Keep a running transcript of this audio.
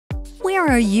Where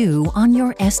are you on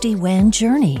your SD WAN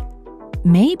journey?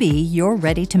 Maybe you're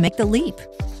ready to make the leap,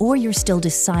 or you're still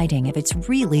deciding if it's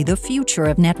really the future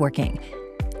of networking.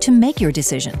 To make your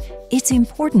decision, it's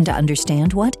important to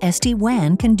understand what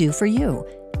SD-WAN can do for you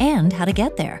and how to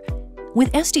get there.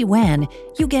 With SD-WAN,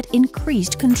 you get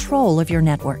increased control of your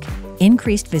network,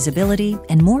 increased visibility,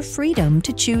 and more freedom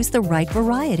to choose the right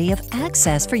variety of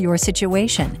access for your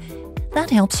situation. That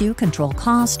helps you control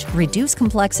cost, reduce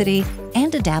complexity,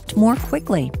 and adapt more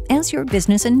quickly as your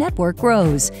business and network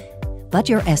grows. But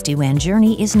your SD-WAN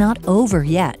journey is not over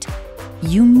yet.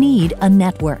 You need a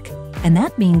network, and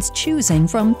that means choosing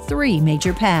from 3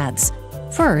 major paths.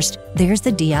 First, there's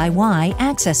the DIY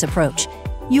access approach.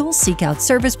 You'll seek out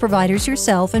service providers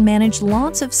yourself and manage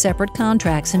lots of separate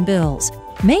contracts and bills.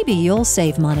 Maybe you'll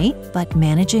save money, but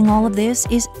managing all of this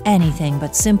is anything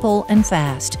but simple and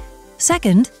fast.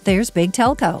 Second, there's Big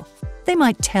Telco. They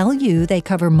might tell you they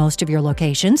cover most of your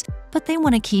locations, but they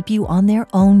want to keep you on their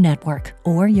own network,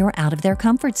 or you're out of their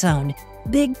comfort zone.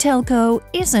 Big Telco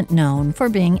isn't known for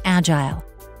being agile.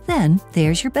 Then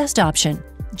there's your best option,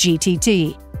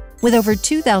 GTT. With over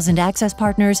 2,000 access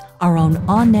partners, our own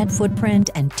on-net footprint,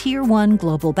 and Tier 1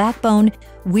 global backbone,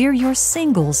 we're your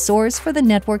single source for the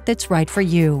network that's right for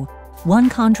you. One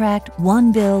contract,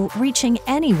 one bill, reaching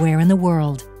anywhere in the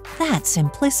world. That's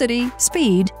simplicity,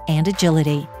 speed, and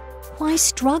agility. Why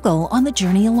struggle on the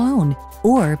journey alone?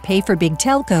 Or pay for Big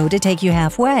Telco to take you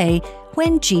halfway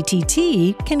when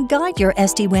GTT can guide your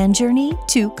SD-WAN journey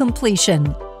to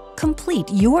completion. Complete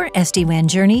your SD-WAN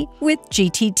journey with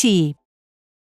GTT.